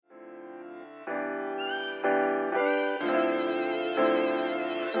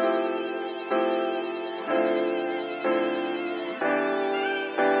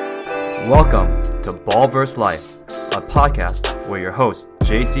Welcome to Ball vs. Life, a podcast where your hosts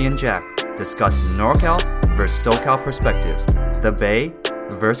JC and Jack discuss NorCal versus SoCal perspectives, the Bay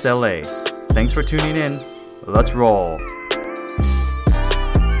versus LA. Thanks for tuning in. Let's roll.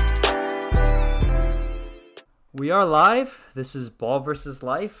 We are live. This is Ball vs.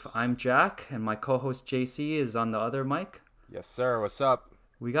 Life. I'm Jack, and my co-host JC is on the other mic. Yes, sir. What's up?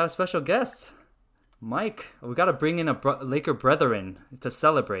 We got a special guest, Mike. We got to bring in a Laker brethren to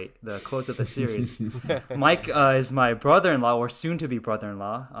celebrate the close of the series. Mike is my brother-in-law, or soon-to-be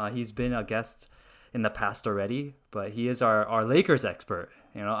brother-in-law. He's been a guest in the past already, but he is our Lakers expert.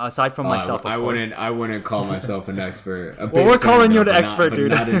 You know, aside from myself, of course. I wouldn't call myself an expert. Well, we're calling you an expert, dude.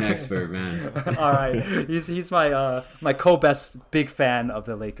 Not an expert, man. All right, he's my my co-best big fan of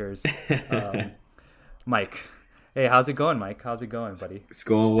the Lakers, Mike. Hey, how's it going, Mike? How's it going, buddy? It's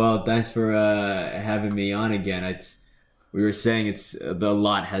going well. Thanks for having me on again. We were saying a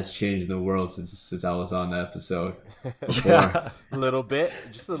lot has changed in the world since I was on the episode before. Yeah, a little bit,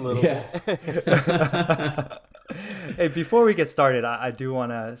 just a little bit. Hey, before we get started, I do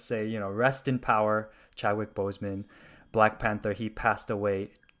want to say, rest in power, Chadwick Boseman, Black Panther. He passed away,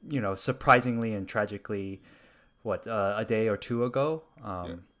 surprisingly and tragically, a day or two ago.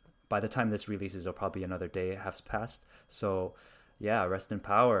 Yeah. By the time this releases, it'll probably another day has passed. So, yeah, rest in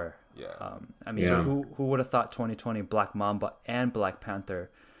power. Yeah. So who would have thought 2020 Black Mamba and Black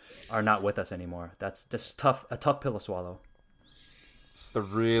Panther are not with us anymore? That's just a tough pill to swallow. It's a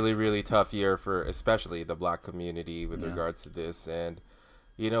really, really tough year for especially the Black community with regards to this. And,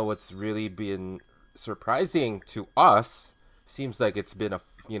 what's really been surprising to us, seems like it's been a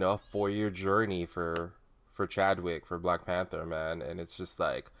 4-year journey for Chadwick, for Black Panther, man. And it's just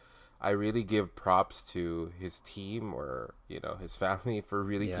like, I really give props to his team or, his family for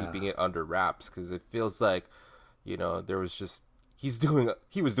really keeping it under wraps, because it feels like, there was just,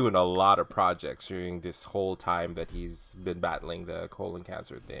 he was doing a lot of projects during this whole time that he's been battling the colon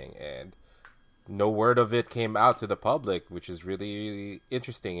cancer thing, and no word of it came out to the public, which is really, really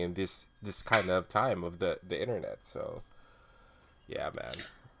interesting in this kind of time of the internet. So, yeah, man,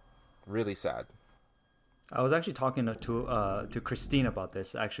 really sad. I was actually talking to Christine about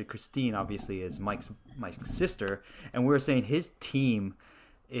this. Actually, Christine obviously is Mike's sister, and we were saying his team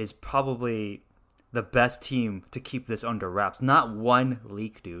is probably the best team to keep this under wraps. Not one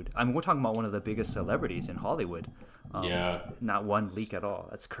leak, dude. I mean, we're talking about one of the biggest celebrities in Hollywood. Not one leak at all.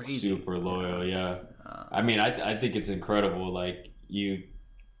 That's crazy. Super loyal, yeah. I think it's incredible. Like, you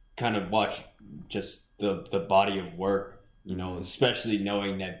kind of watch just the body of work, especially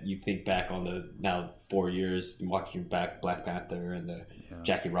knowing that you think back on the now 4 years and watching back Black Panther and the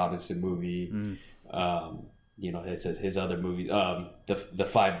Jackie Robinson movie. His other movies, the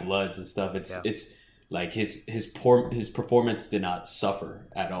Five Bloods and stuff. It's like his performance did not suffer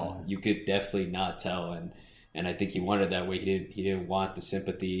at all. You could definitely not tell, and I think he wanted that way. He didn't want the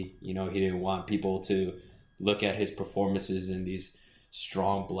sympathy. He didn't want people to look at his performances in these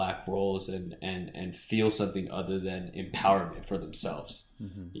strong Black roles and feel something other than empowerment for themselves.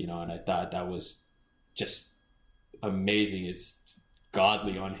 And I thought that was just amazing. It's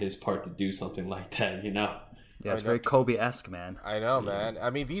godly on his part to do something like that. Yeah, it's very Kobe-esque, man. I know, man. I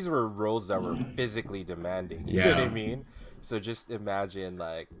mean, these were roles that were physically demanding. You know what I mean? So just imagine,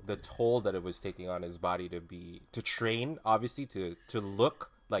 like, the toll that it was taking on his body to train, obviously, to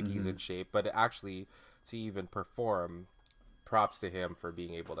look like he's in shape, but actually to even perform. Props to him for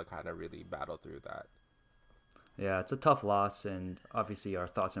being able to kind of really battle through that. Yeah, it's a tough loss, and obviously our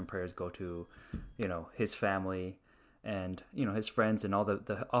thoughts and prayers go to, his family and, his friends and all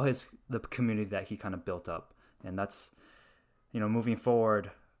the community that he kind of built up. And that's, moving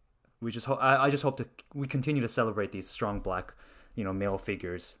forward, we just I just hope we continue to celebrate these strong Black, male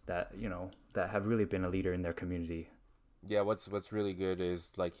figures that, that have really been a leader in their community. Yeah, what's really good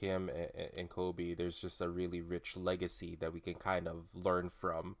is, like, him and Kobe, there's just a really rich legacy that we can kind of learn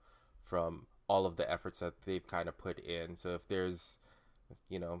from all of the efforts that they've kind of put in. So if there's,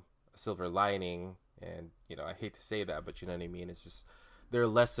 a silver lining, and, I hate to say that, but you know what I mean? It's just, there are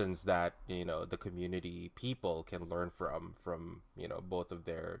lessons that, the community people can learn from, both of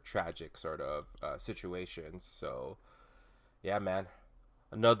their tragic sort of situations. So, yeah, man.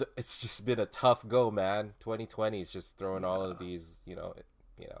 It's just been a tough go, man. 2020 is just throwing all of these,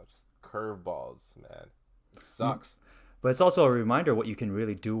 just curveballs, man. It sucks. But it's also a reminder what you can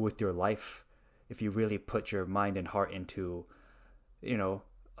really do with your life if you really put your mind and heart into,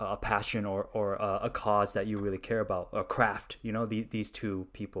 a passion or a cause that you really care about, a craft. These two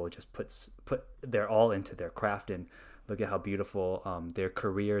people just put their all into their craft, and look at how beautiful their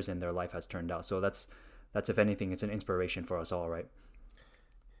careers and their life has turned out. So that's if anything, it's an inspiration for us all, right?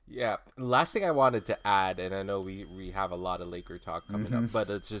 Yeah. Last thing I wanted to add, and I know we have a lot of Laker talk coming up, but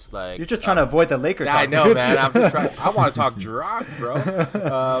it's just like you're just trying to avoid the Laker talk. I know, dude. man. I'm just trying. I want to talk draft,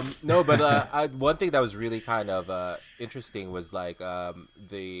 bro. No, but one thing that was really kind of interesting was like I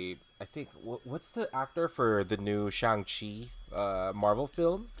think what's the actor for the new Shang-Chi Marvel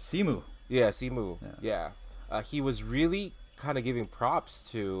film? Simu. Yeah, Simu. Yeah. He was really kind of giving props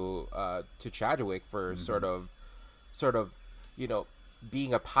to Chadwick for sort of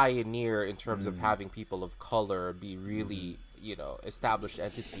being a pioneer in terms of having people of color be really established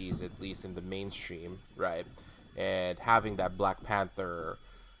entities, at least in the mainstream, right? And having that Black Panther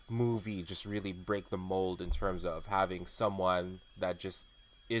movie just really break the mold in terms of having someone that just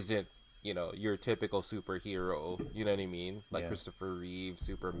isn't your typical superhero, you know what I mean, like Christopher Reeve,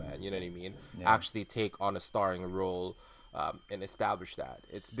 Superman, you know what I mean, actually take on a starring role and establish that.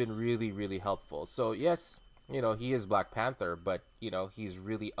 It's been really, really helpful. So yes, he is Black Panther, but he's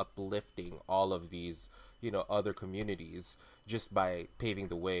really uplifting all of these other communities just by paving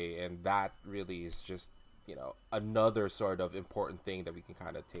the way, and that really is just another sort of important thing that we can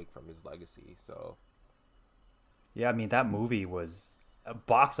kind of take from his legacy. So yeah, I mean, that movie was a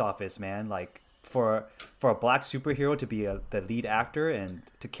box office, man. Like for a black superhero to be the lead actor and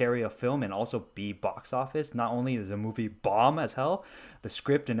to carry a film and also be box office, not only is the movie bomb as hell, the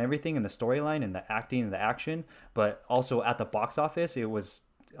script and everything and the storyline and the acting and the action, but also at the box office it was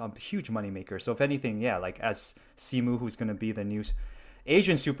a huge moneymaker. So if anything, yeah, like as Simu, who's going to be the new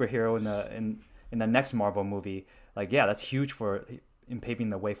Asian superhero in the next Marvel movie, like yeah, that's huge in paving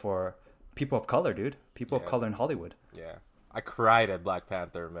the way for people of color, dude. People of color in Hollywood. Yeah, I cried at Black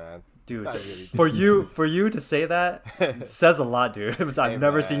Panther, man. Dude, really for you to say that says a lot, dude. I've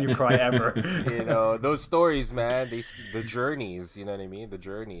never seen you cry ever. Those stories, man. The journeys. You know what I mean? The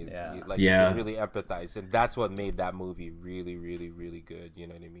journeys. Yeah. You can really empathize, and that's what made that movie really, really, really good. You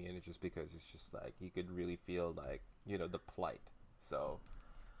know what I mean? It's just because it's just like you could really feel like the plight. So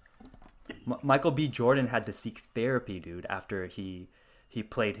Michael B. Jordan had to seek therapy, dude, after he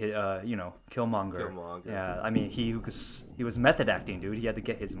played Killmonger. Yeah, I mean he was method acting, dude. He had to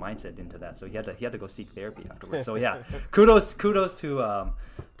get his mindset into that, so he had to go seek therapy afterwards. So yeah, kudos to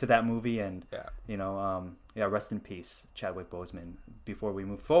that movie, and rest in peace, Chadwick Boseman. Before we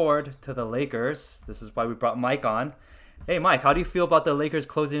move forward to the Lakers, this is why we brought Mike on. Hey, Mike, how do you feel about the Lakers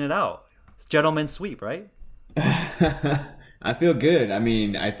closing it out? It's gentleman's sweep, right? I feel good. I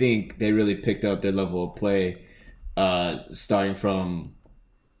mean, I think they really picked up their level of play, starting from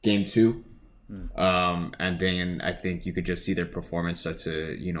Game 2, and then I think you could just see their performance start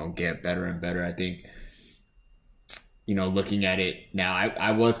to get better and better. I think looking at it now,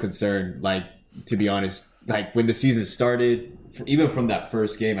 I was concerned, like, to be honest, like when the season started, even from that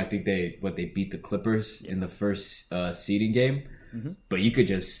first game, I think they beat the Clippers in the first seeding game, but you could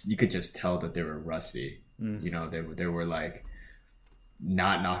just tell that they were rusty. They were like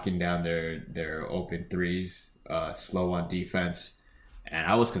not knocking down their open threes, slow on defense. And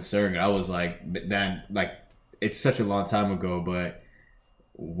I was concerned. I was like, then, like, it's such a long time ago, but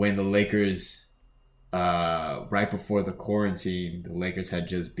when the Lakers, right before the quarantine, the Lakers had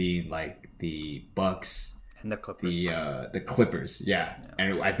just been like the Bucks and the Clippers. The Clippers, yeah.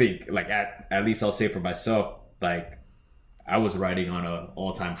 And I think, like, at least I'll say for myself, like, I was riding on an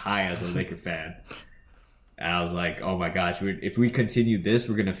all-time high as a Laker fan, and I was like, oh my gosh, if we continue this,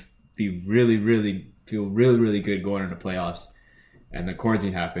 we're gonna be really, really feel really, really good going into playoffs. And the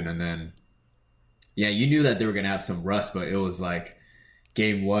quarantine happened, and then, yeah, you knew that they were going to have some rust, but it was like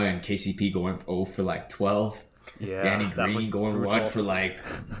Game 1, KCP going 0 for like 12. Yeah, Danny Green going brutal. 1 for like,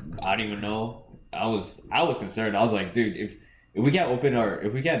 I don't even know. I was concerned. I was like, dude, if we get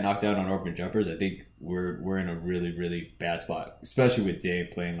knocked down on open jumpers, I think we're in a really, really bad spot, especially with Dame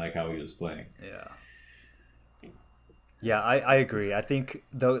playing like how he was playing. Yeah, I agree. I think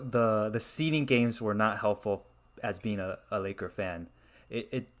the seeding games were not helpful as being a Laker fan.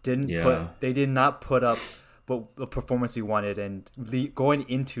 They did not put up the performance we wanted, and going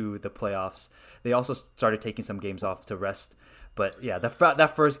into the playoffs, they also started taking some games off to rest. But yeah,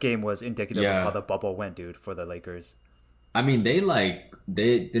 that first game was indicative of how the bubble went, dude, for the Lakers. I mean, they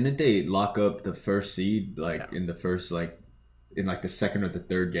didn't lock up the first seed in the first in the second or the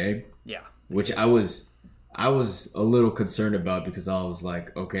third game. Yeah, which I was a little concerned about, because I was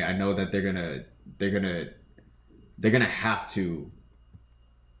like, okay, I know that they're gonna have to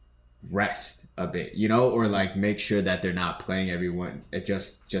rest a bit, or like make sure that they're not playing everyone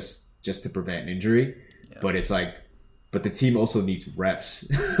just to prevent injury. Yeah. But it's like, but the team also needs reps.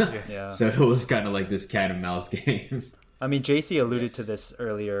 Yeah. So it was kind of like this cat and mouse game. I mean, JC alluded to this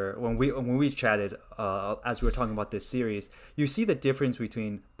earlier when we chatted as we were talking about this series. You see the difference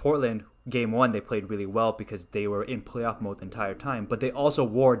between Portland. Game 1, they played really well because they were in playoff mode the entire time, but they also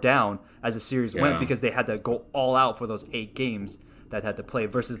wore down as the series went because they had to go all out for those 8 games that had to play.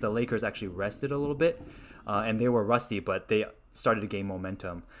 Versus the Lakers actually rested a little bit, and they were rusty, but they started to gain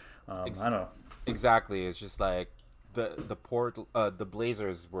momentum. I don't know. Exactly. It's just like the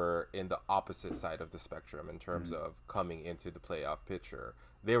Blazers were in the opposite side of the spectrum in terms of coming into the playoff picture.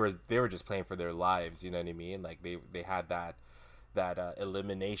 They were just playing for their lives. You know what I mean? Like they had that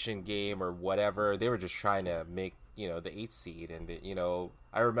elimination game or whatever. They were just trying to make the 8th seed, and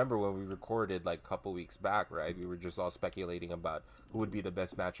I remember when we recorded like a couple weeks back, right? We were just all speculating about who would be the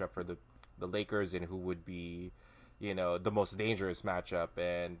best matchup for the Lakers and who would be the most dangerous matchup,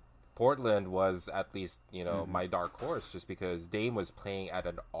 and Portland was at least my dark horse just because Dame was playing at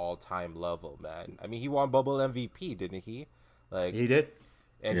an all-time level, man. I mean, he won bubble MVP, didn't he? Like he did,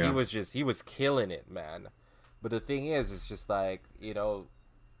 and he was killing it, man. But the thing is, it's just like,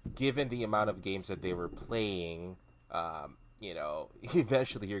 given the amount of games that they were playing,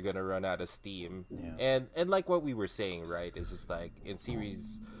 eventually you're going to run out of steam. Yeah. And like what we were saying, right, is just like in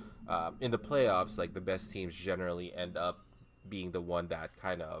series, in the playoffs, like the best teams generally end up being the one that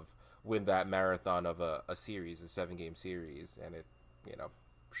kind of win that marathon of a series, a 7-game series. And it,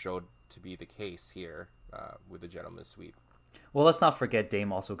 showed to be the case here with the gentleman's sweep. Well, let's not forget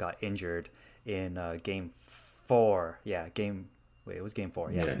Dame also got injured in Game 4. Yeah, it was Game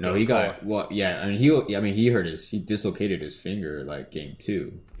 4. Yeah, no, he got he hurt he dislocated his finger like Game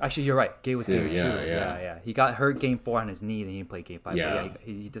 2. Actually, you're right. It was Game 2. Yeah. He got hurt Game 4 on his knee, and he didn't play Game 5. Yeah, but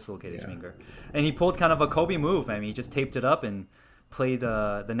he dislocated his finger, and he pulled kind of a Kobe move. I mean, he just taped it up and played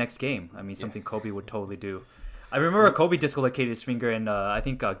the next game. I mean, something Kobe would totally do. I remember Kobe dislocated his finger, and I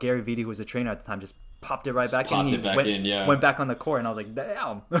think Gary Vitti, who was a trainer at the time, just popped it right back in. He went back on the court, and I was like,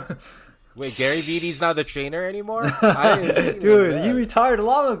 damn. Wait, Gary Vitti's not the trainer anymore? I didn't see Dude, he retired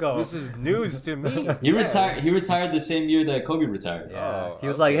long ago. This is news to me. He retired the same year that Kobe retired. Yeah. He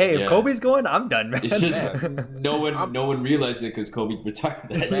was like, "Hey, if Kobe's going, I'm done, man." It's just no one realized it because Kobe retired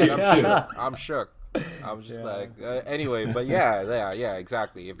that year. I'm shook. I'm just anyway, but yeah,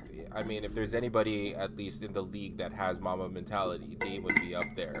 exactly. If there's anybody at least in the league that has Mamba mentality, Dame would be up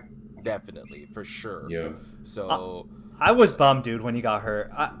there, definitely, for sure. Yeah. So I was bummed, dude, when he got hurt.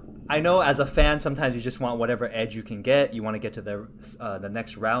 I know as a fan, sometimes you just want whatever edge you can get. You want to get to the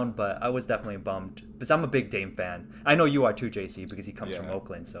next round, but I was definitely bummed because I'm a big Dame fan. I know you are too, JC, because he comes from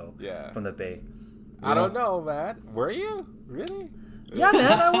Oakland, so from the Bay. I don't know, man. Were you really? Yeah,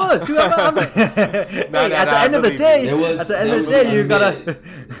 man, I was. Dude, at the end of the day, you gotta.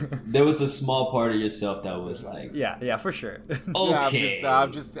 There was a small part of yourself that was like, yeah, for sure. Okay. Yeah,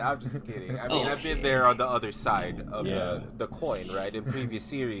 I'm just kidding. I mean, I've been there on the other side of the coin, right? In previous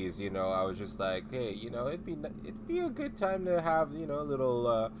series, I was just like, hey, it'd be a good time to have, a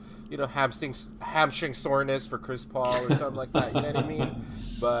little, hamstring soreness for Chris Paul or something like that. You know what I mean?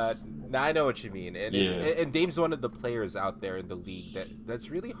 But. Now I know what you mean, and Dame's one of the players out there in the league that's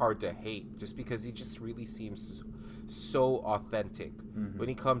really hard to hate, just because he just really seems so authentic when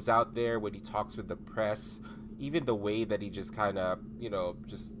he comes out there, when he talks with the press, even the way that he just kind of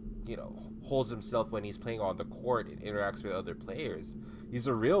holds himself when he's playing on the court and interacts with other players. He's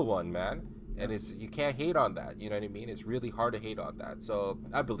a real one, man, and you can't hate on that. You know what I mean? It's really hard to hate on that. So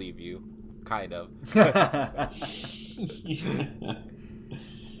I believe you, kind of.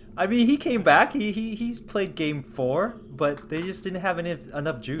 I mean, he came back. He's played Game 4, but they just didn't have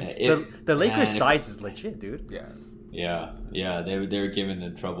enough juice. The Lakers' size is legit, dude. Yeah. They were giving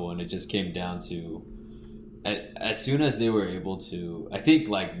them trouble, and it just came down to as soon as they were able to. I think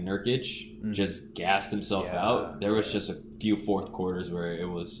like Nurkic just gassed himself out. There was just a few fourth quarters where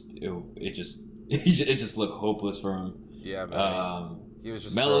it just looked hopeless for him. Yeah, man. He was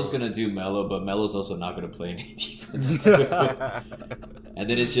just Melo's gonna do Melo, but Melo's also not gonna play any defense. And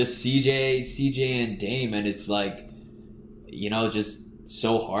then it's just CJ and Dame, and it's like, just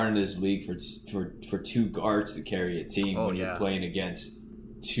so hard in this league for two guards to carry a team when you're playing against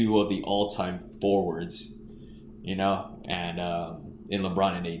two of the all-time forwards, and in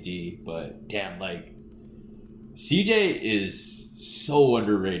LeBron and AD. But damn, like CJ is so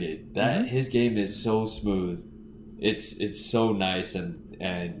underrated. That his game is so smooth. It's so nice,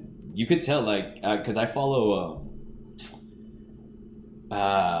 and you could tell, like, because I follow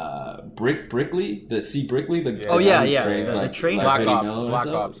Brickley, the C Brickley, the the train Black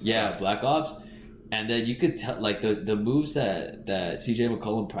Ops. Yeah, Black Ops. And then you could tell, like, the moves that CJ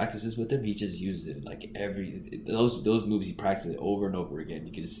McCollum practices with him, he just uses it like those moves he practices over and over again.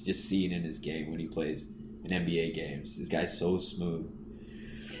 You can just see it in his game when he plays. in NBA games. This guy's so smooth.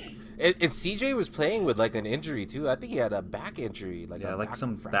 And CJ was playing with like an injury too. I think he had a back injury, like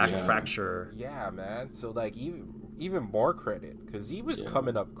some back fracture. Yeah, man. So like even more credit because he was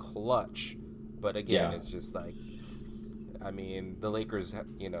coming up clutch. But again, it's just like, I mean, the Lakers,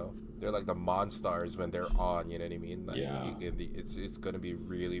 they're like the Monstars when they're on. You know what I mean? Like, it's going to be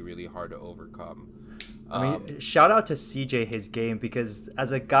really, really hard to overcome. I mean, shout out to CJ, his game, because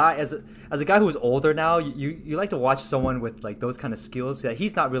as a guy who's older now, you like to watch someone with like those kind of skills. That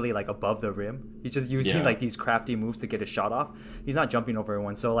he's not really like above the rim. He's just using like these crafty moves to get a shot off. He's not jumping over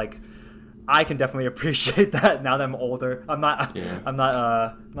everyone. So like, I can definitely appreciate that now that I'm older. I'm not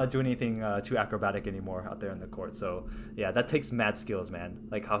doing anything too acrobatic anymore out there in the court. So yeah, that takes mad skills, man.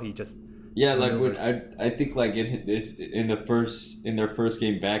 Like how he just like when I think like in their first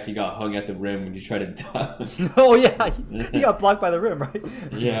game back, he got hung at the rim when he tried to dunk. Oh yeah, he got blocked by the rim, right?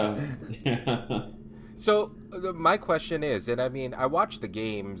 Yeah. So my question is, and I mean, I watched the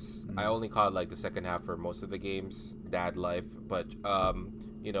games. I only caught like the second half for most of the games, dad life. But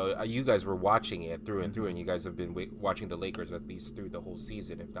you guys were watching it through and through, and you guys have been watching the Lakers at least through the whole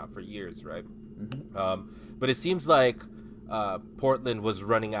season, if not for years, right? Mm-hmm. But it seems like Portland was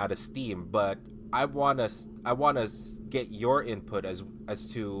running out of steam. But I want to get your input as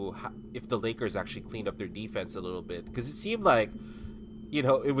to if the Lakers actually cleaned up their defense a little bit, because it seemed like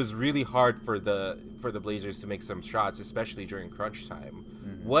it was really hard for the Blazers to make some shots, especially during crunch time.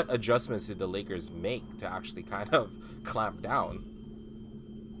 Mm-hmm. What adjustments did the Lakers make to actually kind of clamp down?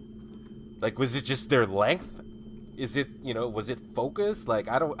 Like, was it just their length? Is it, was it focus? Like,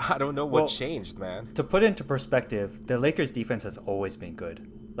 I don't know what changed, man. To put it into perspective, the Lakers defense has always been good.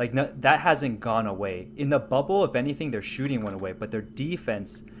 Like, that hasn't gone away. In the bubble, if anything, their shooting went away, but their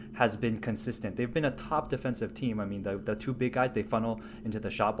defense has been consistent. They've been a top defensive team. I mean, the two big guys, they funnel into the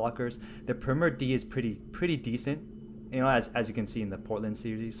shot blockers. The perimeter D is pretty decent, as you can see in the Portland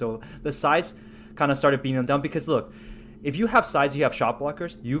series. So the size kind of started beating them down because, look, if you have size, you have shot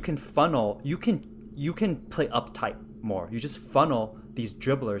blockers, you can funnel, you can play uptight more. You just funnel these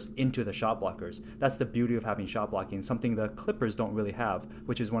dribblers into the shot blockers. That's the beauty of having shot blocking, something the Clippers don't really have,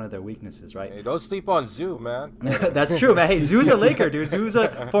 which is one of their weaknesses, right? Hey, don't sleep on Zoo, man. That's true, man. Hey, Zoo's a Laker, dude. Zoo's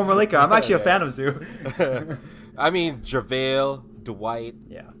a former Laker. I'm actually a fan of Zoo. I mean, JaVale, Dwight,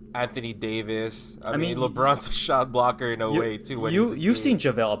 yeah, Anthony Davis. I mean, LeBron's a shot blocker in a way, too. You've seen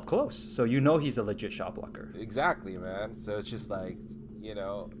JaVale up close, so you know he's a legit shot blocker. Exactly, man. So it's just like,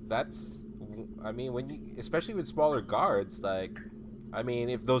 that's... I mean, especially with smaller guards, like, I mean,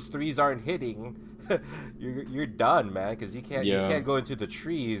 if those threes aren't hitting, you're done, man, because you can't go into the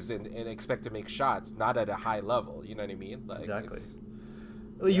trees and expect to make shots, not at a high level. You know what I mean? Like, exactly.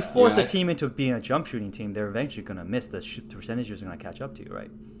 You force a team into being a jump shooting team, they're eventually going to miss. The percentages are going to catch up to you,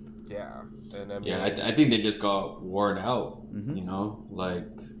 right? Yeah. And I mean, I think they just got worn out. Mm-hmm. Like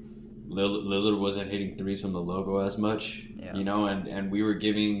Lillard wasn't hitting threes from the logo as much. Yeah. And we were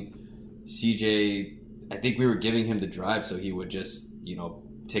giving CJ, I think we were giving him the drive so he would just,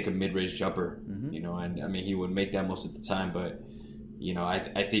 take a mid-range jumper, and I mean, he would make that most of the time, but,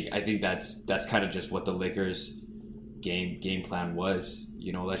 I think that's kind of just what the Lakers game plan was.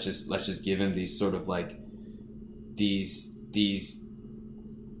 Let's just give him these sort of like these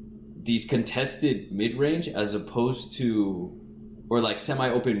contested mid-range as opposed to, or like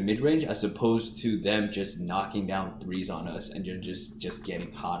semi-open mid-range as opposed to them just knocking down threes on us and just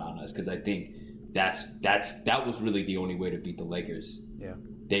getting hot on us, because I think that was really the only way to beat the Lakers. Yeah,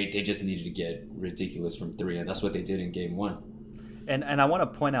 they just needed to get ridiculous from three, and that's what they did in game one. And I want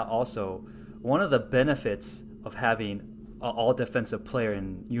to point out also, one of the benefits of having an all defensive player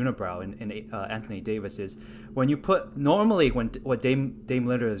in Unibrow and Anthony Davis is when you put, normally what Dame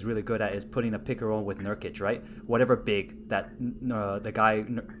Lillard is really good at is putting a pick and roll with Nurkic, right? Whatever big that the guy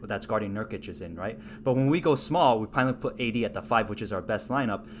that's guarding Nurkic is in, right? But when we go small, we finally put AD at the 5, which is our best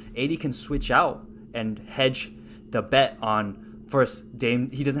lineup. AD can switch out and hedge the bet on first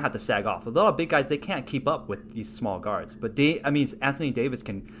Dame. He doesn't have to sag off. A lot of big guys, they can't keep up with these small guards. But Anthony Davis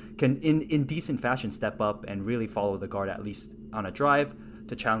can in decent fashion step up and really follow the guard, at least on a drive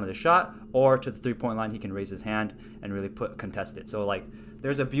to challenge the shot, or to the 3-point line he can raise his hand and really contest it. So like,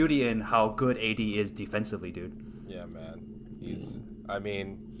 there's a beauty in how good AD is defensively, dude. Yeah, man.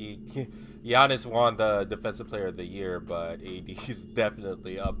 Giannis won the Defensive Player of the Year, but AD is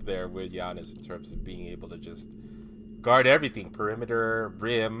definitely up there with Giannis in terms of being able to just guard everything, perimeter,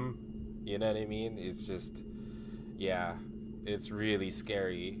 rim. You know what I mean? It's just, yeah, it's really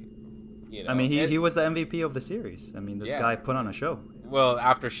scary. I mean, he was the MVP of the series. I mean, this guy put on a show. well,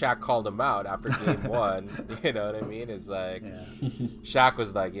 after Shaq called him out after game one, you know what I mean? It's like, Shaq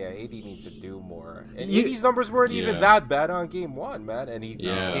was like, yeah, AD needs to do more. And AD's numbers weren't even that bad on game one, man. And he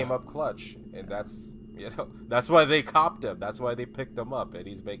came up clutch. And that's, that's why they copped him. That's why they picked him up. And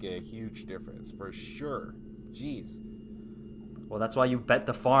he's making a huge difference, for sure. Jeez. Well, that's why you bet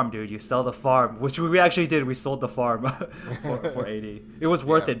the farm, dude. You sell the farm, which we actually did. We sold the farm for AD. It was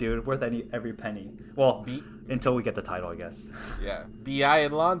worth it, dude. Worth every penny. Well, until we get the title, I guess. Yeah. BI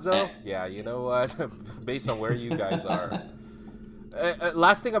and Lonzo? Yeah, you know what? Based on where you guys are.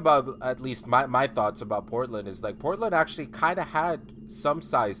 Last thing about, at least my thoughts about Portland is, like, Portland actually kind of had some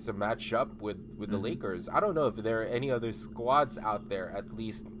size to match up with the Lakers. I don't know if there are any other squads out there, at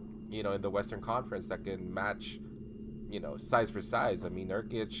least, in the Western Conference, that can match size for size. I mean,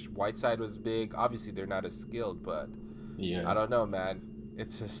 Nurkic, Whiteside was big. Obviously, they're not as skilled, but I don't know, man.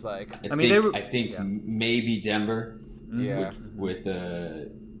 It's just like I think maybe Denver. Yeah, with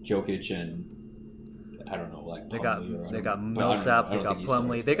Jokic and I don't know, like they got Millsap, they got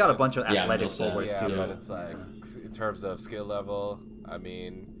Plumlee, they got a bunch of athletic forwards too. But it's like in terms of skill level, I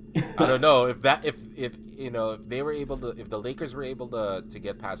mean, I don't know if the Lakers were able to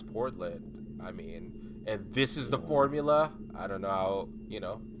get past Portland. I mean. And this is the formula. I don't know how,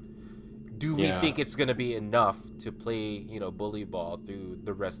 do we think it's going to be enough to play, bully ball through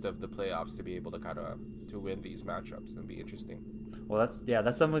the rest of the playoffs to be able to to win these matchups? It'll be interesting. Well, that's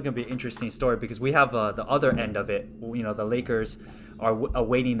definitely going to be an interesting story because we have the other end of it. The Lakers are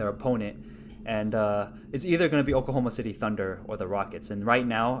awaiting their opponent. And it's either going to be Oklahoma City Thunder or the Rockets. And right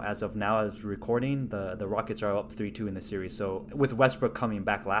now, as recording, the Rockets are up 3-2 in the series. So with Westbrook coming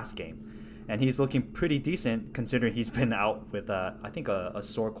back last game. And he's looking pretty decent considering he's been out with, I think, a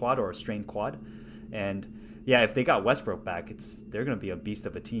sore quad or a strained quad. And, yeah, if they got Westbrook back, they're going to be a beast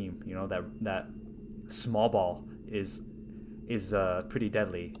of a team. That small ball is pretty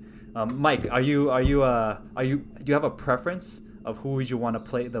deadly. Mike, do you have a preference of who would you want to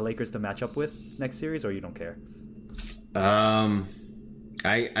play the Lakers to match up with next series, or you don't care? I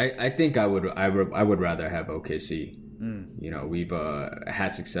think I would rather have OKC. We've had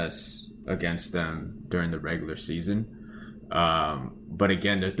success against them during the regular season, but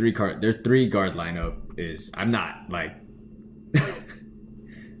again, their three guard lineup is, I'm not like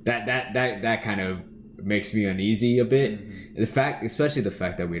that kind of makes me uneasy a bit. Especially the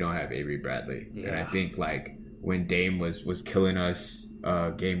fact that we don't have Avery Bradley, and I think like when Dame was killing us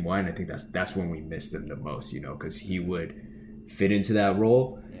game one, I think that's when we missed him the most, because he would fit into that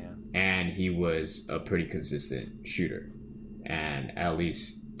role, and he was a pretty consistent shooter, and at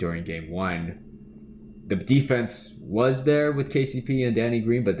least during game one, the defense was there with KCP and Danny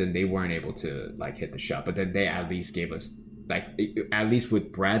Green, but then they weren't able to like hit the shot. But then they at least gave us, like, at least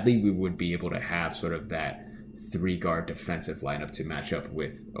with Bradley, we would be able to have sort of that 3-guard defensive lineup to match up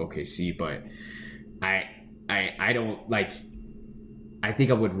with OKC. But I don't like. I think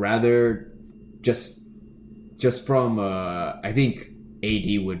I would rather just from I think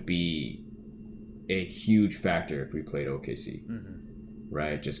AD would be a huge factor if we played OKC.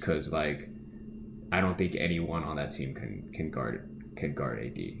 Right, just because like I don't think anyone on that team can guard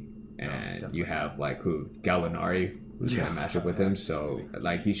AD, and you have like Gallinari who's gonna match up with him, so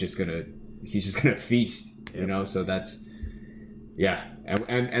like he's just gonna feast, So that's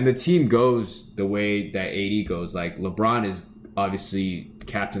and the team goes the way that AD goes. Like LeBron is obviously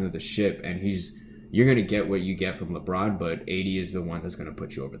captain of the ship, and you're gonna get what you get from LeBron, but AD is the one that's gonna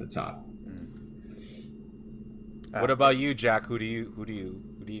put you over the top. What about you, Jack? Who do you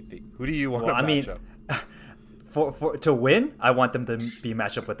think? Who do you want to match up? For to win, I want them to be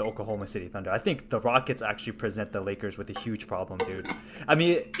matched up with the Oklahoma City Thunder. I think the Rockets actually present the Lakers with a huge problem, dude. I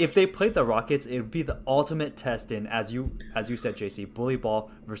mean, if they played the Rockets, it would be the ultimate test in, as you said, JC, bully ball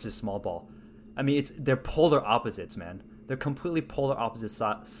versus small ball. I mean, they're polar opposites, man. They're completely polar opposite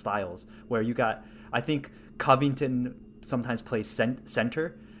styles. Where you got, I think Covington sometimes plays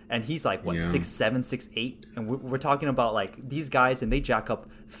center. And he's like, 6'7", 6'8", and we're talking about like these guys, and they jack up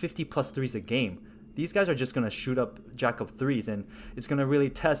 50+ threes a game. These guys are just gonna jack up threes, and it's gonna really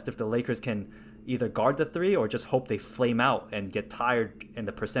test if the Lakers can either guard the three or just hope they flame out and get tired, and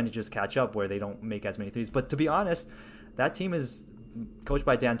the percentages catch up where they don't make as many threes. But to be honest, that team is coached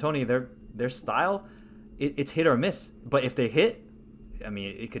by D'Antoni. Their style, it's hit or miss. But if they hit, I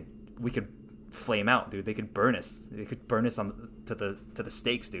mean, we could flame out, dude. They could burn us. They could burn us to the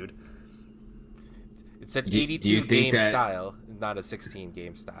stakes, dude. It's an 82 game style, not a 16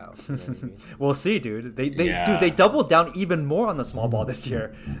 game style. You know what I mean? We'll see, dude. They doubled down even more on the small ball this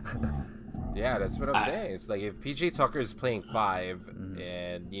year. Yeah, that's what I'm saying. It's like if PJ Tucker is playing 5,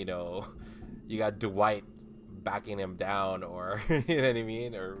 and you got Dwight backing him down, or you know what I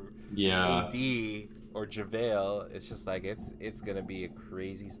mean, or AD or JaVale. It's just like it's gonna be a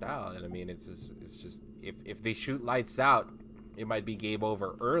crazy style, and I mean it's just if they shoot lights out, it might be game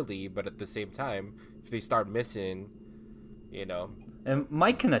over early, but at the same time, if they start missing, you know. And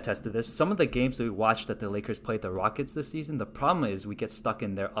Mike can attest to this. Some of the games that we watched that the Lakers played the Rockets this season, the problem is we get stuck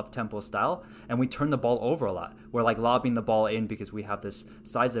in their up-tempo style and we turn the ball over a lot. We're like lobbing the ball in because we have this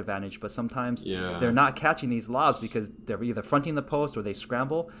size advantage, but sometimes they're not catching these lobs because they're either fronting the post or they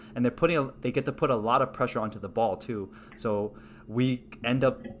scramble, and they get to put a lot of pressure onto the ball too. So we end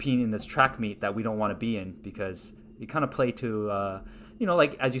up being in this track meet that we don't want to be in because you kind of play to,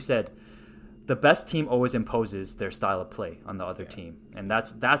 like as you said, the best team always imposes their style of play on the other team, and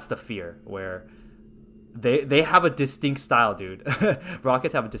that's the fear where they have a distinct style, dude.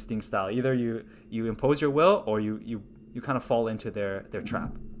 Rockets have a distinct style. Either you impose your will or you kind of fall into their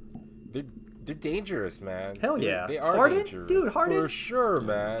trap. They're dangerous, man. Hell yeah, they are Harden, dangerous, dude. Harden for sure,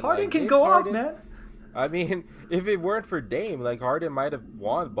 man. Harden like, can James go Harden, off, man. I mean, if it weren't for Dame, like Harden might have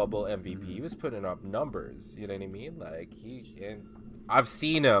won bubble MVP. He was putting up numbers. You know what I mean? Like I've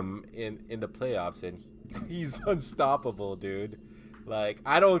seen him in the playoffs, and he's unstoppable, dude. Like,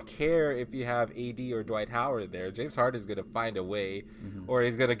 I don't care if you have AD or Dwight Howard there. James Harden's going to find a way, or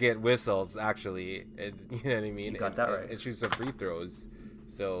he's going to get whistles, actually. And, you know what I mean? You got that right. And shoot some free throws.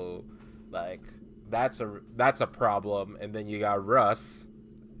 So, like, that's a problem. And then you got Russ.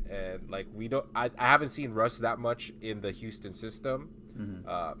 And, like, I haven't seen Russ that much in the Houston system.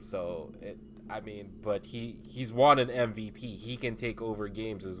 But he's won an MVP. He can take over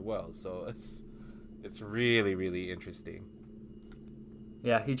games as well. So it's really, really interesting.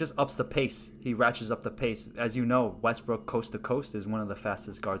 Yeah, he just ups the pace. He ratchets up the pace. As you know, Westbrook coast to coast is one of the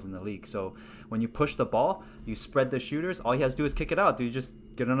fastest guards in the league. So when you push the ball, you spread the shooters. All he has to do is kick it out, dude. You just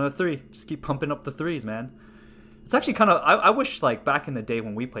get another three. Just keep pumping up the threes, man. It's actually kind of. I wish like back in the day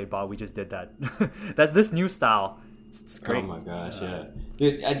when we played ball, we just did that. That this new style. It's great. Oh my gosh, yeah.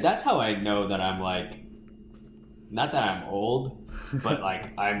 Dude, that's how I know that I'm like, not that I'm old, but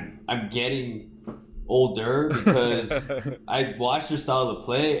like I'm getting older because I watched their style of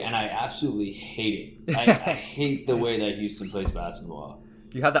play and I absolutely hate it. I hate the way that Houston plays basketball.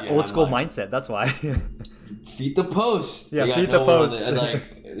 You have that old school mindset. That's why. Feed the post. Yeah, feed the post.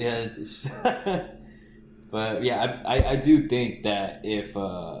 But yeah, I do think that if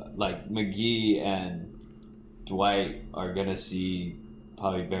like McGee and Dwight are gonna see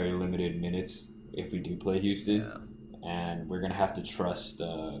probably very limited minutes if we do play Houston, and we're gonna have to trust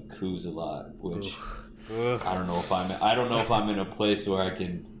Kuz a lot, which I don't know if I'm in a place where I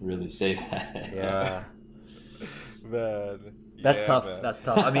can really say that. Yeah, man, that's tough. Man. That's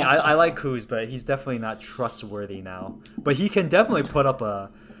tough. I mean, I like Kuz, but he's definitely not trustworthy now. But he can definitely put up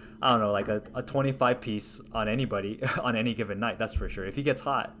a 25 piece on anybody on any given night. That's for sure. If he gets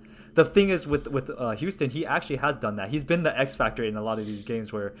hot. The thing is with Houston, he actually has done that. He's been the X factor in a lot of these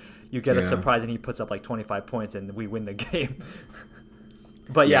games where you get a surprise and he puts up like 25 points and we win the game.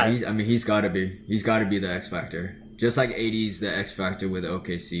 But he's got to be the X factor. Just like AD's the X factor with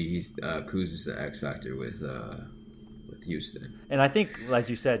OKC, he's Kuz is the X factor with Houston. And I think, as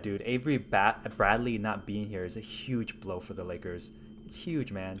you said, dude, Avery Bradley not being here is a huge blow for the Lakers. It's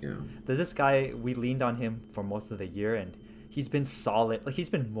huge, man. Yeah. This guy, we leaned on him for most of the year, and he's been solid. Like, he's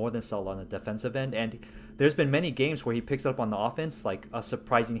been more than solid on the defensive end. And there's been many games where he picks up on the offense, like a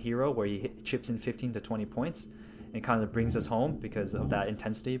surprising hero where he chips in 15 to 20 points and kind of brings us home because of that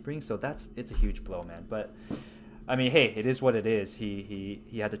intensity he brings. So it's a huge blow, man. But, I mean, hey, it is what it is. He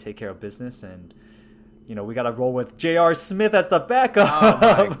had to take care of business, and, you know, we got to roll with J.R. Smith as the backup.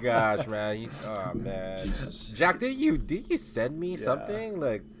 Oh, my gosh, man. Man. Jack, did you send me something?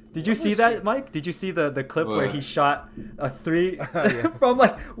 Like, did you see that, Mike? Did you see the clip where he shot a three from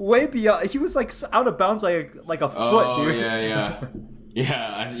like way beyond? He was like out of bounds by like a foot, dude. Yeah.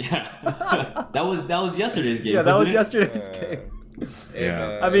 that was yesterday's game. Yeah, that was yesterday's game.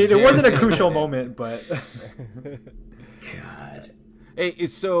 Yeah. I mean, it wasn't a crucial moment, but God. Hey,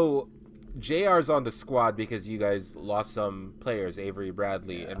 so JR's on the squad because you guys lost some players, Avery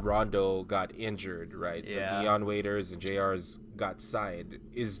Bradley and Rondo got injured, right? So Dion Waiters and JR's got signed.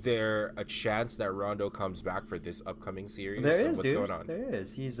 Is there a chance that Rondo comes back for this upcoming series? There is, what's dude. Going on? There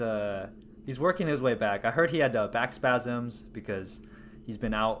is. He's working his way back. I heard he had back spasms because he's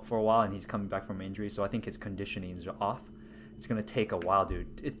been out for a while and he's coming back from injury. So I think his conditioning is off. It's gonna take a while,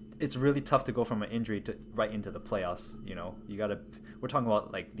 dude. It's really tough to go from an injury to right into the playoffs. You know, we're talking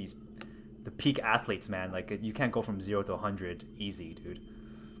about like the peak athletes, man. Like, you can't go from 0 to 100 easy, dude.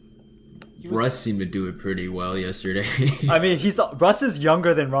 Russ seemed to do it pretty well yesterday. I mean, Russ is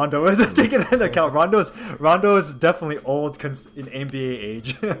younger than Rondo. Taking into account, Rondo is definitely old in NBA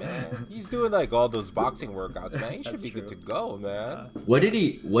age. Man, he's doing like all those boxing workouts, man. He should be true. good to go, man. What did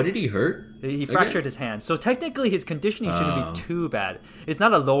he hurt? He fractured his hand, so technically his conditioning shouldn't be too bad. It's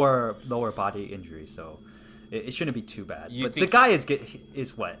not a lower body injury, so it shouldn't be too bad. But the guy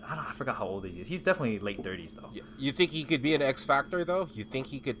is what? I forgot how old he is. He's definitely late 30s though. You think he could be an X factor though? You think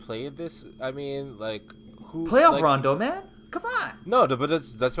he could play in this? I mean, like who? Playoff like, Rondo, man. Come on. No, but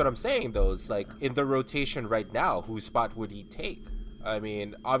that's what I'm saying though. It's like in the rotation right now, whose spot would he take? I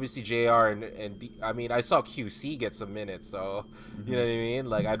mean, obviously JR and I mean, I saw QC get some minutes, so you know what I mean.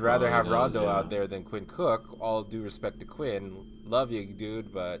 Like, I'd rather have Rondo out there than Quinn Cook. All due respect to Quinn, love you,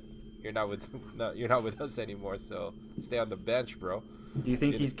 dude, but you're not with us anymore. So stay on the bench, bro. Do you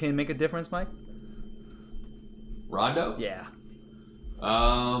think he can make a difference, Mike? Rondo? Yeah.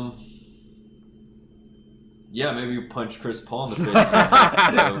 Yeah, maybe you punch Chris Paul in the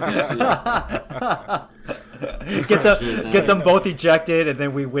face. Get them both ejected, and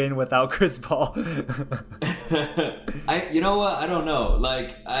then we win without Chris Paul. You know what? I don't know.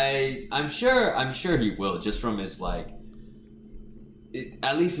 Like, I'm sure he will. Just from his like,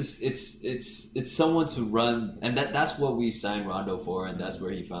 at least it's someone to run, and that's what we signed Rondo for, and that's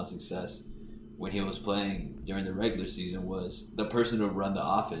where he found success when he was playing during the regular season, was the person to run the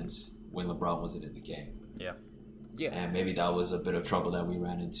offense when LeBron wasn't in the game. Yeah. And maybe that was a bit of trouble that we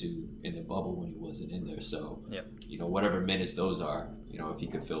ran into in the bubble when he wasn't in there. So, whatever minutes those are, if he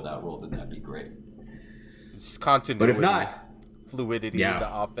could fill that role, then that'd be great. Just continuity. But if not, fluidity in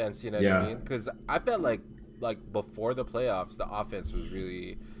the offense, you know what I mean? Because I felt like before the playoffs, the offense was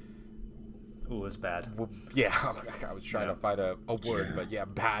really... It was bad. Yeah, I was trying to find a word, but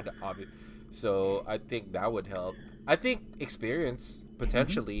bad, obviously. So I think that would help. I think experience,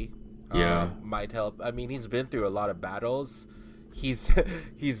 potentially... might help. I mean, he's been through a lot of battles. He's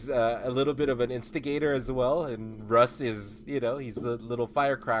a little bit of an instigator as well, and Russ is, he's a little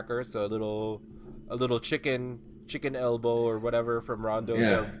firecracker, so a little chicken elbow or whatever from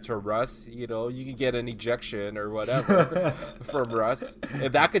Rondo to Russ. You can get an ejection or whatever from Russ,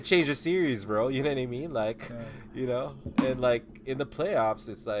 and that could change a series, bro. You know what I mean? Like, and like in the playoffs,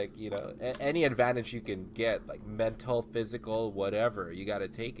 it's like, any advantage you can get, like mental, physical, whatever, you got to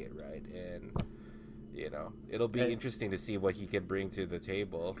take it, right? And it'll be interesting to see what he can bring to the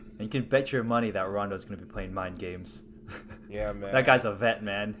table. And you can bet your money that Rondo's going to be playing mind games. Yeah, man. That guy's a vet,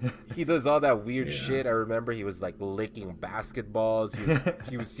 man. He does all that weird shit. I remember he was like licking basketballs.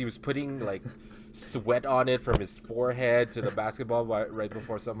 He was putting like sweat on it from his forehead to the basketball right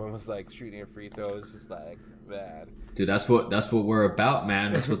before someone was like shooting a free throw. It's just like, man. Dude, that's what we're about,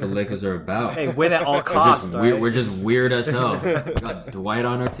 man. That's what the Lakers are about. Hey, win at all costs. We're just weird as hell. We got Dwight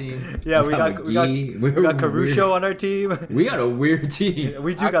on our team. Yeah, we got Caruso on our team. We got a weird team.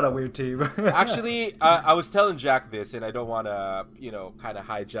 We got a weird team. Actually, I was telling Jack this, and I don't want to, kind of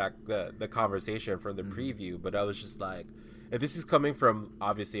hijack the conversation from the preview, but I was just like, and this is coming from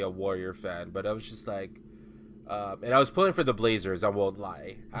obviously a Warrior fan, but I was just like, and I was pulling for the Blazers. I won't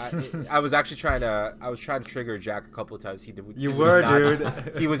lie. I was actually trying to trigger Jack a couple of times. Dude.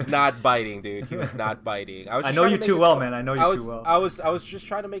 He was not biting, dude. He was not biting. I know you too well, man. I know you too well. I was just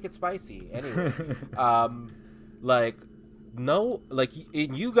trying to make it spicy. Anyway, and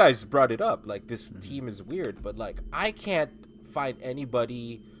you guys brought it up. Like, this team is weird, but like, I can't find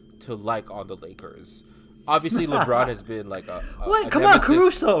anybody to like on the Lakers. Obviously, LeBron has been like a come on,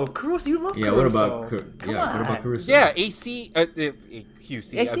 Caruso, you love Caruso. What about Caruso? Yeah, AC,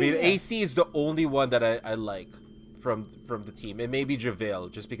 QC. I mean, AC is the only one that I like from the team, and maybe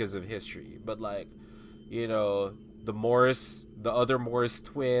JaVale just because of history. But like, the other Morris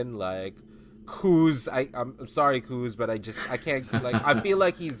twin, like Kuz. I'm sorry, Kuz, but I can't. Like, I feel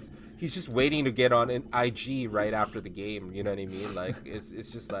like he's just waiting to get on an IG right after the game. You know what I mean? Like, it's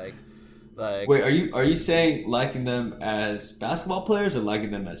just like. Wait, are you saying liking them as basketball players or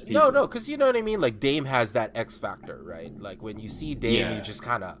liking them as people? No, because you know what I mean. Like, Dame has that X factor, right? Like, when you see Dame, you just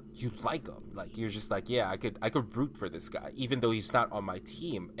kind of you like him. Like, you're just like, yeah, I could root for this guy, even though he's not on my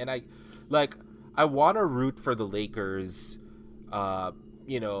team. And I want to root for the Lakers,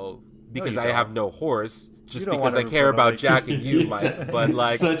 because I have no horse. Just because I care about Jack and you, Mike, but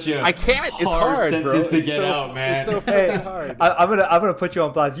like, I can't. It's hard, bro. To get out, man. It's so freaking hard. I'm gonna put you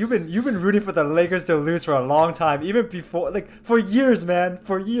on blast. You've been rooting for the Lakers to lose for a long time, even before, like, for years, man,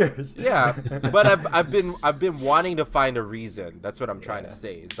 for years. Yeah, but I've been wanting to find a reason. That's what I'm trying to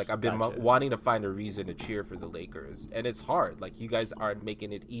say. It's like I've been wanting to find a reason to cheer for the Lakers, and it's hard. Like, you guys aren't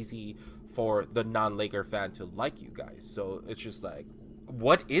making it easy for the non-Laker fan to like you guys. So it's just like,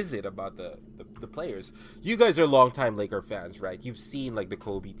 what is it about the players? You guys are longtime Laker fans, right? You've seen like the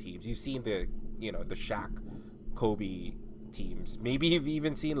Kobe teams. You've seen the Shaq, Kobe teams. Maybe you've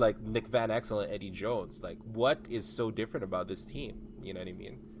even seen like Nick Van Exel and Eddie Jones. Like, what is so different about this team? You know what I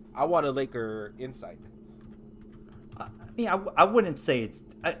mean? I want a Laker insight. I mean, I wouldn't say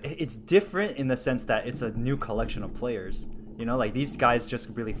it's different in the sense that it's a new collection of players. You know, like these guys just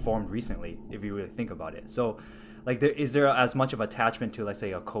really formed recently, if you really think about it. So, like, is there as much of attachment to, let's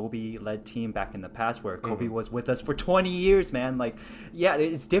say, a Kobe-led team back in the past where Kobe was with us for 20 years, man? Like, yeah,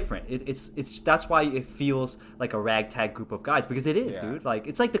 it's different. It's that's why it feels like a ragtag group of guys, because it is, dude. Like,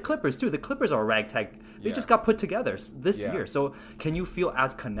 it's like the Clippers too. The Clippers are a ragtag. They just got put together this year. So, can you feel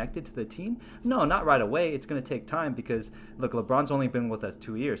as connected to the team? No, not right away. It's gonna take time because look, LeBron's only been with us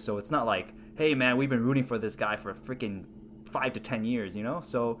 2 years, so it's not like, hey, man, we've been rooting for this guy for freaking 5 to 10 years, you know.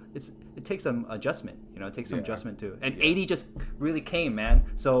 So it takes some adjustment, you know. It takes some adjustment too. And AD just really came, man.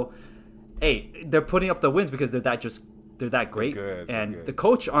 So hey, they're putting up the wins because they're that great. They're good. The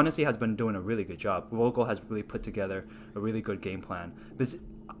coach honestly has been doing a really good job. Vogel has really put together a really good game plan. Because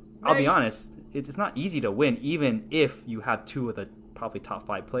I'll be honest, it's not easy to win, even if you have two of the probably top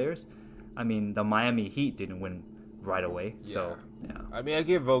 5 players. I mean, the Miami Heat didn't win right away. So yeah. I mean, I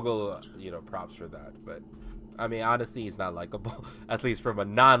give Vogel props for that, but I mean, honestly, he's not likable, at least from a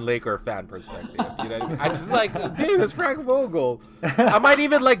non-Laker fan perspective. You know what I mean? I just like, dude, it's Frank Vogel. I might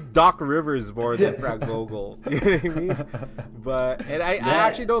even like Doc Rivers more than Frank Vogel. You know what I mean? But I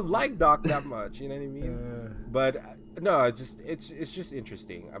actually don't like Doc that much. You know what I mean? But no, it's just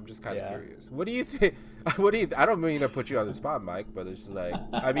interesting. I'm just kind of curious. What do you think? I don't mean to put you on the spot, Mike, but it's like,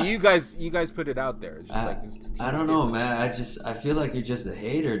 I mean, you guys put it out there. It's just like this. I don't know, man. I feel like you're just a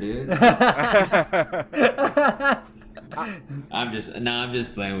hater, dude. I'm just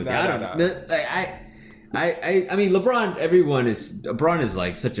playing with you. I don't know. I mean, LeBron is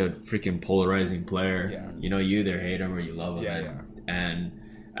like such a freaking polarizing player. Yeah. You know, you either hate him or you love him. And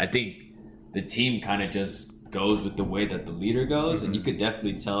I think the team kind of just goes with the way that the leader goes, and you could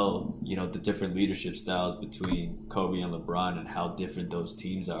definitely tell, you know, the different leadership styles between Kobe and LeBron and how different those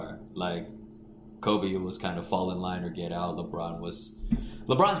teams are. Like, Kobe was kind of fall in line or get out.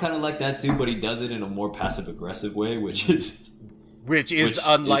 LeBron's kind of like that too, but he does it in a more passive aggressive way, which is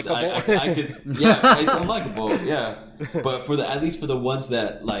unlikable. It's unlikable, yeah. But at least for the ones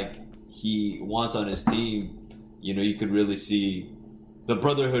that like he wants on his team, you know, you could really see the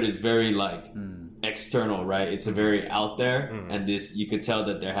brotherhood is very like external, right? It's a very out there, and this you could tell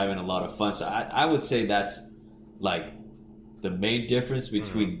that they're having a lot of fun. So I would say that's like the main difference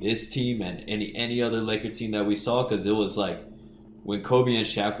between this team and any other Laker team that we saw, because it was like when Kobe and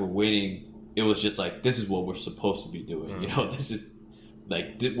Shaq were winning, it was just like, this is what we're supposed to be doing. You know, this is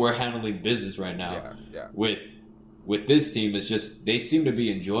like we're handling business right now. Yeah. With this team, it's just they seem to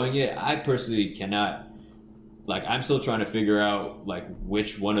be enjoying it. I personally cannot. Like, I'm still trying to figure out like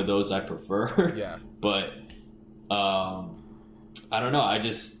which one of those I prefer. Yeah. But I don't know. I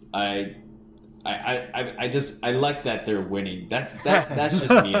like that they're winning. That's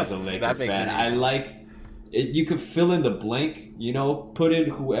just me as a Laker fan. I like it. You could fill in the blank, you know, put in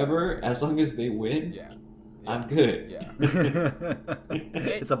whoever, as long as they win. Yeah. I'm good. Yeah.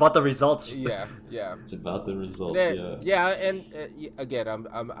 It's about the results. Yeah. It's about the results. And again,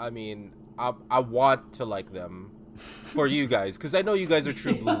 I want to like them for you guys, because I know you guys are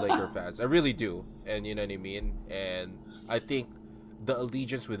true blue Laker fans. I really do, and you know what I mean. And I think the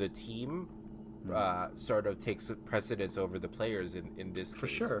allegiance with a team sort of takes precedence over the players in this case. For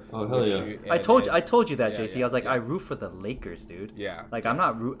sure. Oh hell yeah! I told you that, JC. I was like, I root for the Lakers, dude. Yeah. Like I'm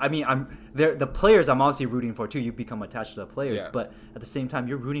not. The players I'm obviously rooting for too. You become attached to the players, but at the same time,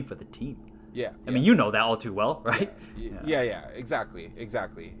 you're rooting for the team. Yeah. I mean, you know that all too well, right? Yeah. Exactly.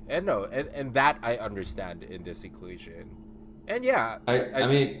 And no, and that I understand in this equation. And yeah, I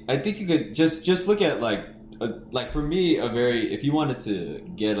mean, I think you could just look at like for me, if you wanted to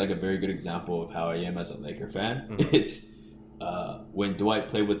get like a very good example of how I am as a Laker fan, it's when Dwight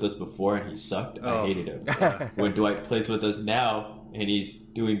played with us before and he sucked. I hated him. When Dwight plays with us now and he's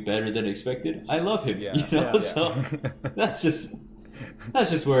doing better than expected, I love him. Yeah. You know, so that's just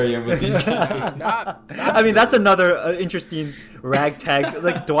where I am with these guys. I mean, that's another interesting ragtag,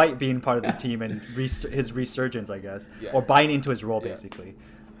 like Dwight being part of the team and his resurgence, I guess, or buying into his role, basically.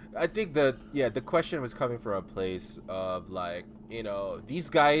 I think the question was coming from a place of like, you know, these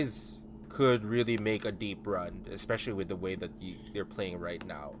guys could really make a deep run, especially with the way that they're playing right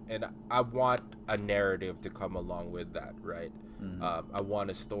now. And I want a narrative to come along with that, right? I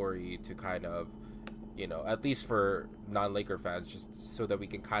want a story to kind of, you know, at least for non-Laker fans, just so that we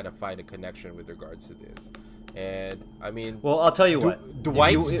can kind of find a connection with regards to this. And I mean, well, I'll tell you what.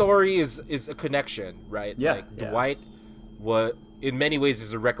 Dwight's story is a connection, right? Yeah. Like Dwight was in many ways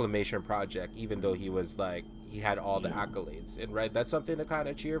is a reclamation project, even though he was like he had all the accolades, and right, that's something to kind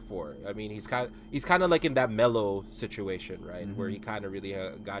of cheer for. I mean, he's kind of like in that Melo situation, right, where he kind of really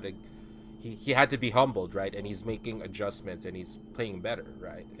got to. He had to be humbled, right? And he's making adjustments and he's playing better,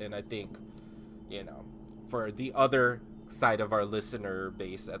 right? And I think, for the other side of our listener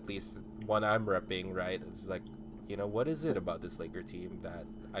base, at least one I'm repping, right? It's like, what is it about this Laker team that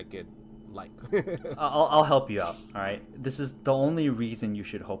I could like? I'll help you out, all right? This is the only reason you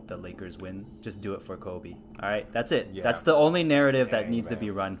should hope the Lakers win. Just do it for Kobe, all right? That's it. Yeah. That's the only narrative that needs to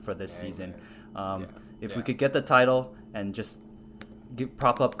be run for this season. If we could get the title and just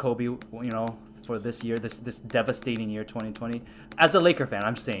prop up Kobe, for this year, this devastating year, 2020. As a Laker fan,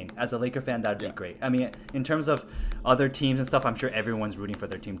 I'm saying, that'd be great. I mean, in terms of other teams and stuff, I'm sure everyone's rooting for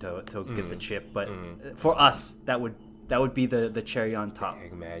their team to get the chip. But for us, that would be the cherry on top.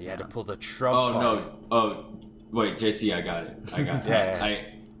 Dang, man, you had to pull the Trump card. No. Oh, wait, JC, I got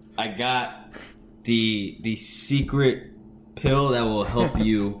it. I got the secret pill that will help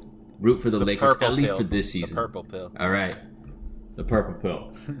you root for the Lakers, at least for this season. The purple pill. All right. The purple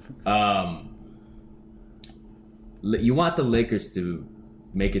pill. You want the Lakers to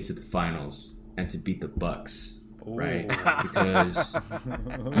make it to the finals and to beat the Bucks, right? Because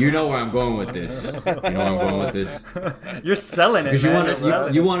you know where I'm going with this. You're selling it, man.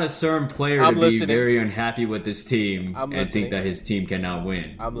 Because you want a certain player to be very unhappy with this team and think that his team cannot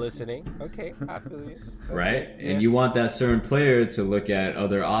win. I'm listening. Okay, I feel you. Right? Yeah. And you want that certain player to look at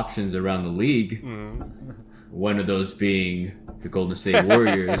other options around the league. One of those being the Golden State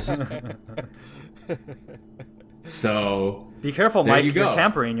Warriors. So be careful, Mike. You're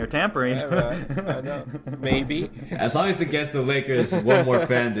tampering. Yeah, I know. Maybe. As long as it gets the Lakers one more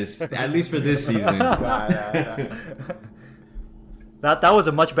fan at least for this season. Nah. That was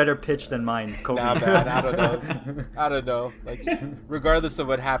a much better pitch than mine, Kobe. Nah, man, I don't know. Like, regardless of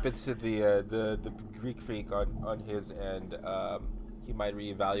what happens to the Greek Freak on his end, he might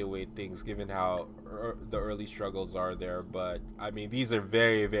reevaluate things given how the early struggles are there. But I mean, these are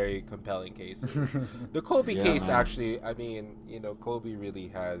very, very compelling cases. The Kobe case, man. Actually, I mean, Kobe really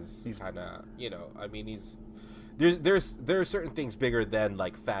has kind of, I mean, there are certain things bigger than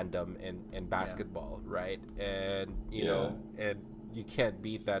like fandom and basketball, right? And and you can't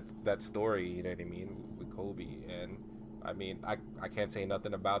beat that story. You know what I mean, with Kobe. And I mean, I can't say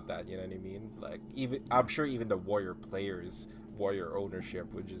nothing about that. You know what I mean? Like, I'm sure even the Warrior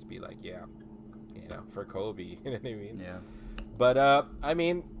ownership would just be like, for Kobe. You know what I mean? Yeah. But I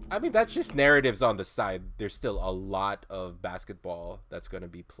mean that's just narratives on the side. There's still a lot of basketball that's going to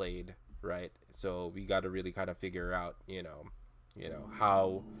be played, right? So we got to really kind of figure out,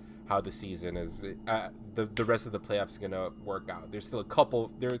 how the season is, the rest of the playoffs is going to work out. There's still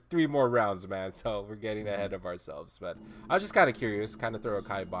there are 3 more rounds, man. So we're getting ahead of ourselves. But I was just kind of curious, kind of throw a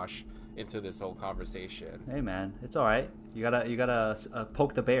kibosh into this whole conversation. Hey, man, it's all right. You gotta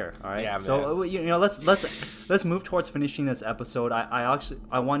poke the bear. All right. Yeah, so let's move towards finishing this episode.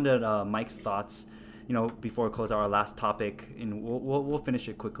 I wanted Mike's thoughts. Before we close our last topic, and we'll finish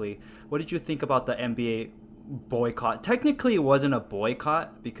it quickly. What did you think about the NBA boycott? Technically, it wasn't a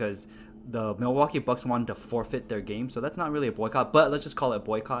boycott because the Milwaukee Bucks wanted to forfeit their game, so that's not really a boycott. But let's just call it a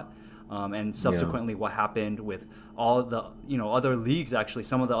boycott. And subsequently, what happened with all the other leagues? Actually,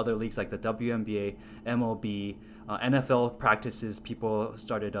 some of the other leagues like the WNBA, MLB, NFL practices, people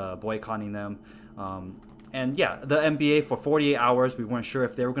started boycotting them. And the NBA for 48 hours, we weren't sure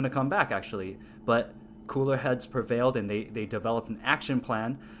if they were going to come back actually, but cooler heads prevailed, and they developed an action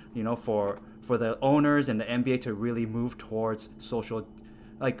plan, for the owners and the NBA to really move towards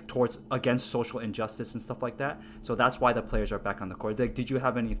against social injustice and stuff like that. So that's why the players are back on the court. Did you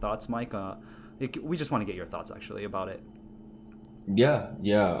have any thoughts, Mike? We just want to get your thoughts actually about it. Yeah.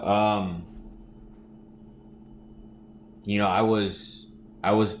 I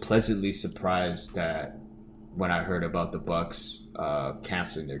was pleasantly surprised that when I heard about the Bucks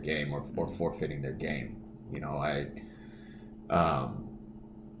canceling their game or forfeiting their game.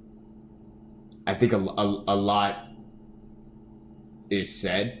 I think a lot is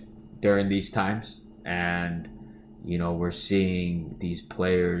said during these times, and we're seeing these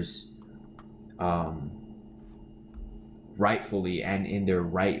players rightfully in their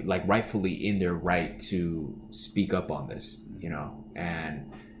right to speak up on this,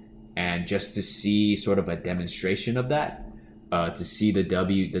 and just to see sort of a demonstration of that, to see the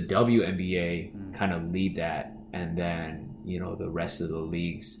WNBA kind of lead that, and then the rest of the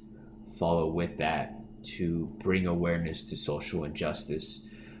leagues follow with that to bring awareness to social injustice.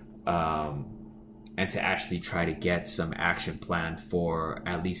 and to actually try to get some action plan for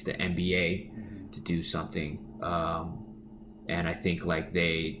at least the NBA to do something. And I think like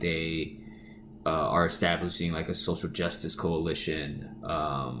they are establishing like a social justice coalition.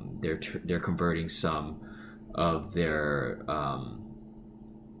 They're converting some of their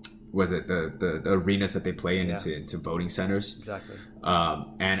was it the arenas that they play in into voting centers. Exactly.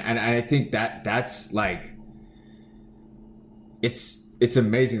 And I think that's like it's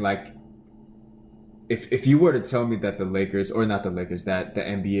amazing. Like if you were to tell me that the Lakers, or not the Lakers, that the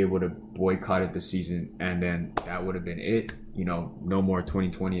NBA would have boycotted the season and then that would have been it, you know, no more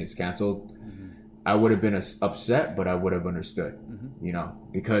 2020, it's canceled, I would have been upset, but I would have understood, you know,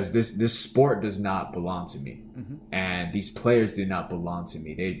 because this sport does not belong to me, and these players do not belong to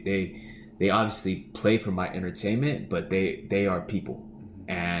me. They obviously play for my entertainment, but they are people,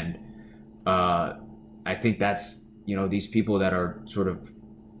 and I think that's, you know, these people that are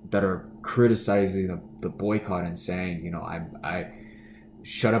criticizing the boycott and saying, you know, I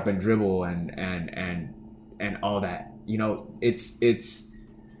shut up and dribble and all that, you know, it's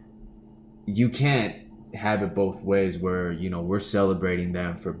you can't have it both ways where, you know, we're celebrating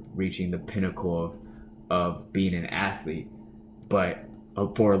them for reaching the pinnacle of being an athlete, but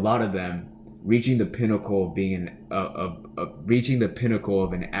for a lot of them, reaching the pinnacle of being reaching the pinnacle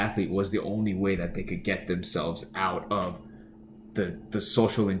of an athlete was the only way that they could get themselves out of the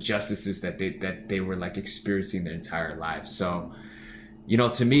social injustices that they were like experiencing their entire lives. So, you know,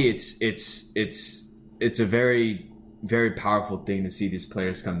 to me, it's a very, very powerful thing to see these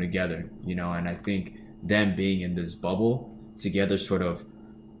players come together, you know, and I think them being in this bubble together sort of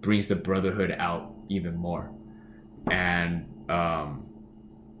brings the brotherhood out even more. And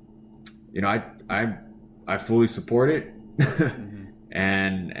you know, I fully support it.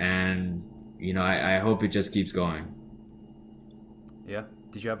 and you know, I hope it just keeps going. Yeah.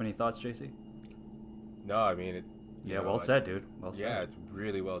 Did you have any thoughts, JC? No, I mean, well said, dude. Well said. Yeah, it's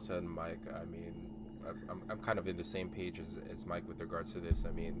really well said, Mike. I mean, I'm kind of in the same page as Mike with regards to this.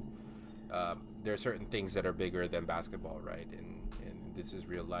 I mean, there are certain things that are bigger than basketball, right? And this is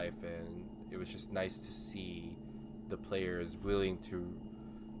real life, and it was just nice to see the players willing to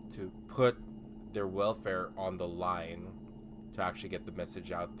put their welfare on the line to actually get the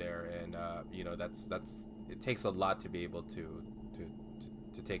message out there. And you know, that's it takes a lot to be able to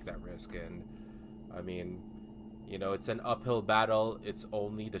take that risk. And I mean, you know, it's an uphill battle. It's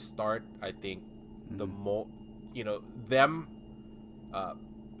only the start. I think the more, you know, them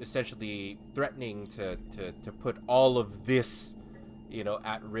essentially threatening to put all of this, you know,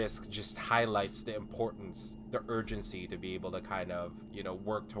 at risk just highlights the importance, the urgency to be able to kind of, you know,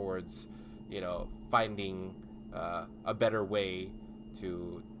 work towards, you know, finding a better way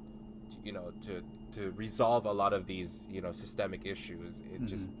to resolve a lot of these, you know, systemic issues.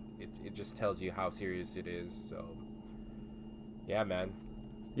 It just tells you how serious it is. So yeah, man.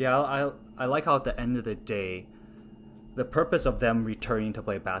 Yeah, I like how at the end of the day, the purpose of them returning to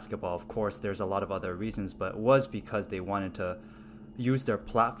play basketball, of course, there's a lot of other reasons, but it was because they wanted to use their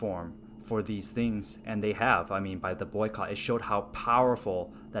platform for these things, and they have. I mean, by the boycott, it showed how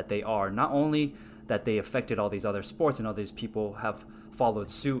powerful that they are. Not only that they affected all these other sports and all these people have followed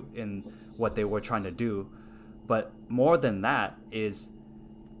suit in what they were trying to do, but more than that is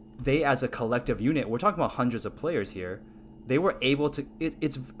they as a collective unit, we're talking about hundreds of players here, they were able to,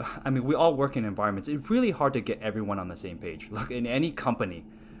 I mean, we all work in environments. It's really hard to get everyone on the same page. Look, in any company,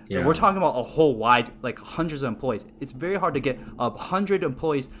 if we're talking about a whole wide, like hundreds of employees, it's very hard to get 100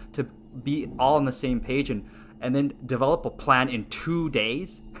 employees to be all on the same page and then develop a plan in 2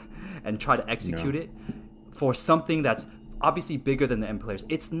 days and try to execute it for something that's obviously bigger than the end players.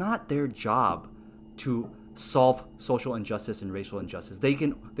 It's not their job to solve social injustice and racial injustice. They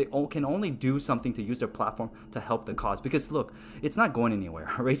can only do something to use their platform to help the cause, because look, it's not going anywhere.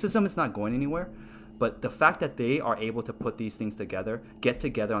 Racism is not going anywhere, but the fact that they are able to put these things together, get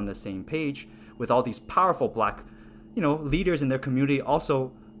together on the same page with all these powerful black, you know, leaders in their community,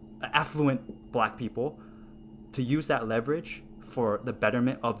 also affluent black people, to use that leverage for the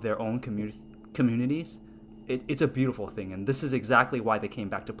betterment of their own communities, it's a beautiful thing. And this is exactly why they came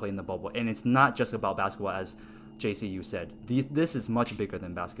back to play in the bubble. And it's not just about basketball, as JC, you said. This is much bigger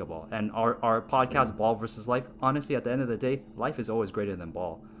than basketball. And our podcast, Ball versus Life, honestly, at the end of the day, life is always greater than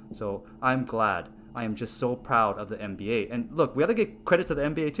ball. So I'm glad. I am just so proud of the NBA. And look, we have to give credit to the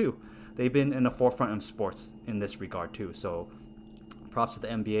NBA too. They've been in the forefront of sports in this regard too. So props to the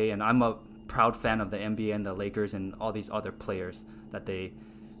NBA. And I'm a proud fan of the NBA and the Lakers and all these other players that they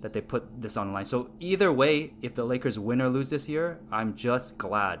put this on the line. So either way, if the Lakers win or lose this year, I'm just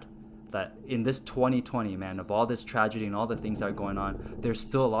glad that in this 2020, man, of all this tragedy and all the things that are going on, there's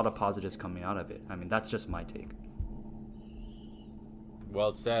still a lot of positives coming out of it. I mean, that's just my take.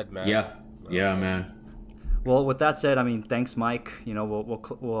 Well said, man. Yeah, man. Well, with that said, I mean, thanks, Mike. You know,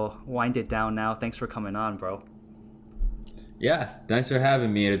 we'll wind it down now. Thanks for coming on, bro. Yeah, thanks for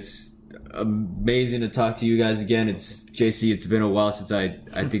having me. It's amazing to talk to you guys again. It's JC. It's been a while since I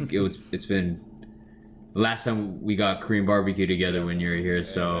think it's been the last time we got Korean barbecue together when you were here.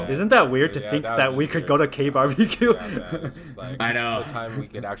 So isn't that weird to think that we could go to K barbecue? Yeah, man, it's like I know. The time we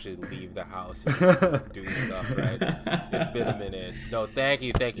could actually leave the house and do stuff, right? It's been a minute. No, thank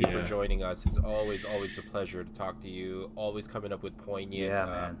you for joining us. It's always a pleasure to talk to you. Always coming up with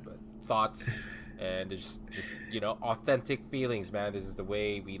poignant thoughts and just authentic feelings, man. This is the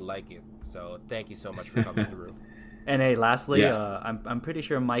way we like it. So thank you so much for coming through. And hey, lastly, I'm pretty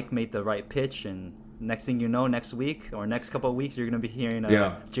sure Mike made the right pitch, and next thing you know, next week or next couple of weeks, you're gonna be hearing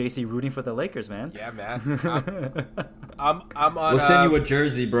JC rooting for the Lakers, man. Yeah, man. I'm on. We'll send you a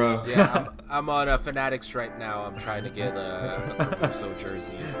jersey, bro. Yeah, I'm on Fanatics right now. I'm trying to get a Caruso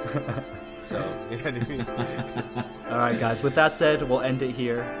jersey. So, you know what I mean? All right, guys. With that said, we'll end it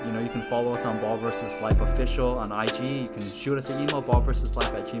here. You know, you can follow us on Ball vs. Life Official on IG. You can shoot us an email,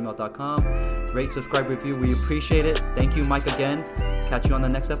 ballversuslife@gmail.com. Rate, subscribe, review. We appreciate it. Thank you, Mike, again. Catch you on the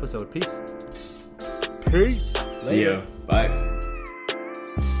next episode. Peace. Peace. See ya. Bye.